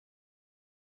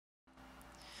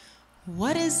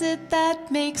What is it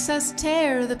that makes us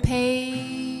tear the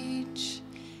page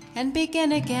and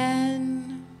begin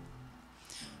again?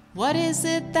 What is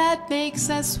it that makes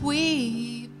us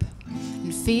weep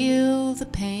and feel the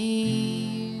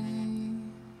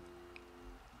pain?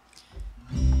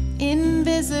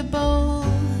 Invisible,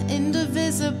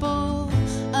 indivisible,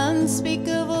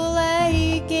 unspeakable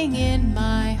aching in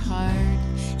my heart.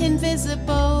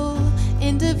 Invisible,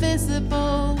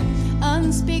 indivisible,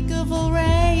 unspeakable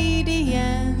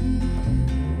radiance.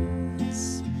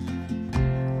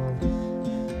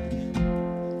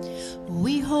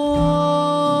 We hold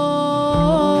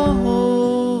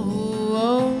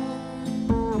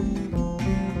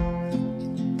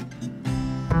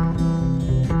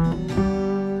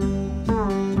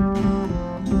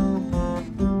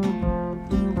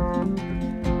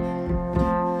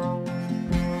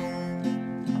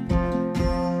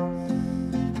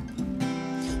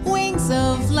wings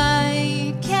of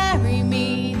light, carry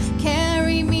me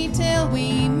till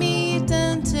we meet,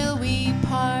 until we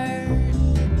part.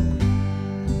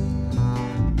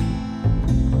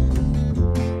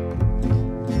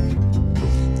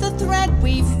 The thread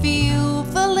we feel,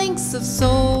 the links of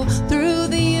soul, through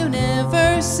the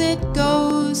universe it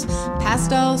goes,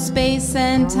 past all space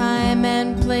and time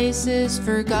and places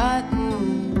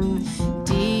forgotten,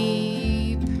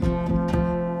 deep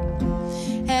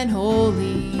and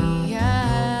holy.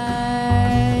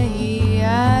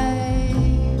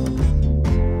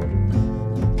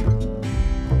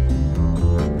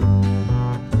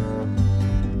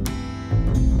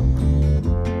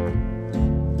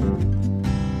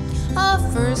 Our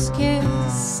first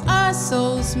kiss, our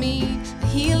souls meet,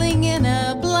 healing in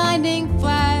a blinding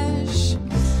flash.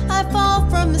 I fall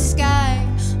from the sky,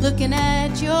 looking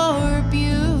at your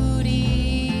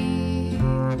beauty,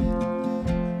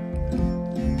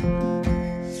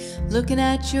 looking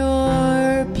at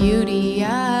your beauty.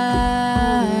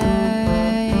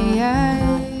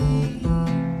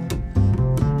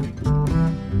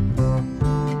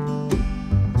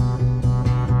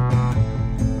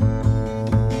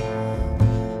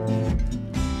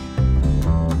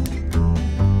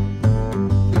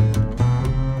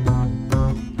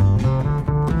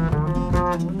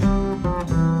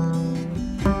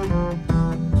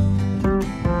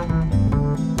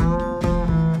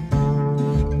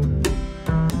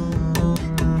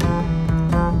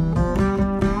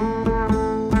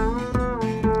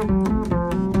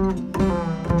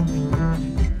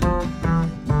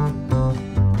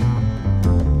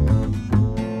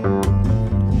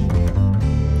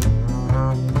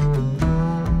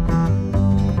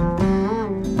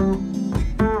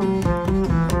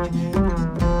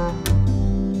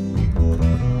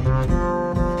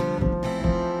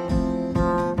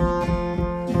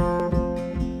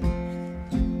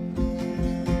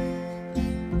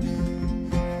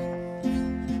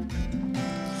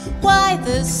 Why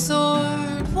the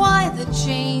sword? Why the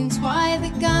chains? Why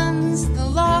the guns, the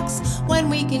locks, when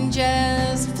we can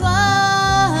just fly?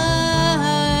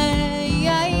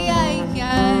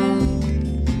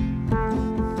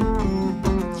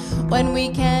 When we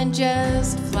can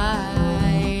just fly.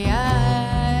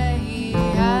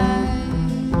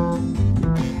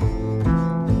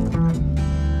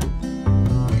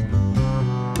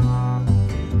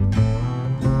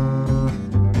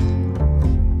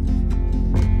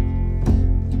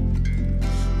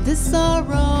 This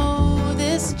sorrow,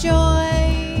 this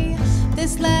joy,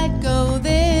 this let go,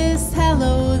 this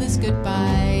hello, this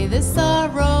goodbye. This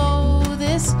sorrow,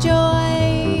 this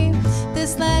joy,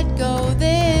 this let go,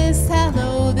 this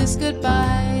hello, this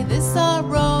goodbye. This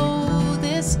sorrow,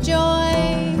 this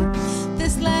joy,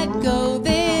 this let go,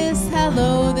 this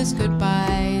hello, this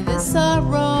goodbye. This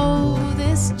sorrow,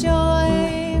 this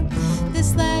joy,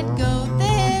 this let go,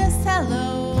 this hello.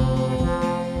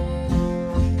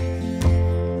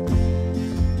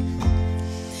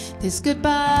 This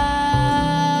goodbye.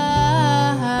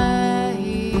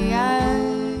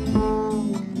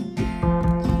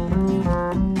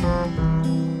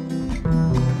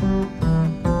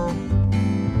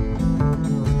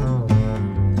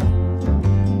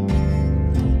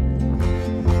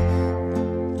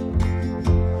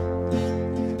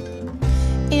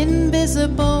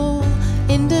 Invisible,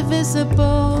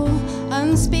 indivisible,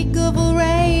 unspeakable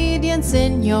radiance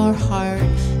in your heart.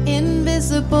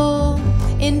 Invisible,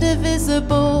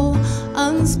 indivisible,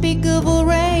 unspeakable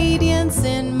radiance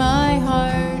in my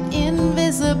heart.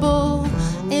 Invisible,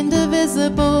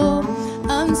 indivisible,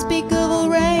 unspeakable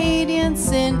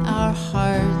radiance in our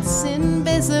hearts.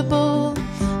 Invisible,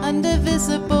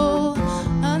 indivisible,